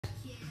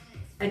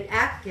an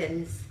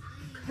Atkins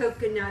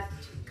coconut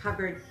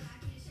covered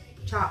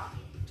chocolate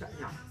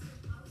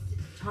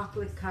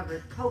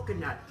covered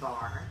coconut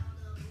bar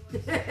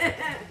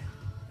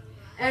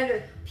and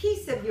a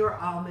piece of your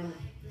almond.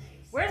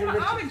 Where's my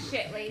almond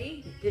shit,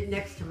 lady?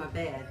 Next to my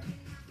bed.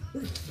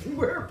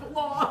 Where it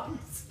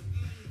belongs.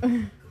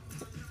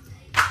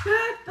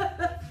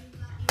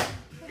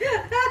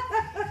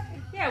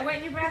 Yeah, I went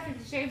in your bathroom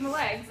to shave my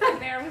legs,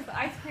 and there was the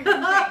ice cream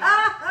container.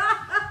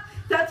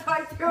 That's why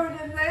I threw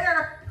it in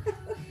there.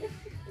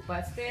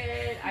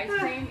 Busted ice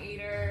cream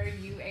eater.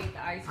 You ate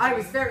the ice cream. I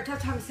was very,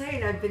 that's what I'm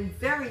saying, I've been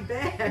very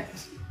bad.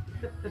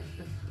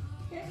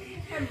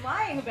 I'm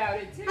lying about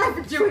it too. I've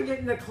been doing it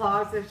in the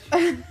closet.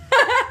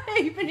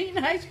 You've been eating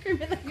ice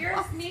cream in the You're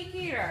a sneak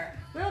eater.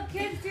 Little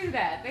kids do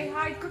that. They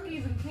hide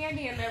cookies and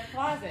candy in their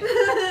closet.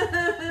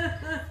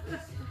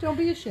 Don't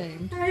be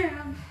ashamed. I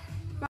am.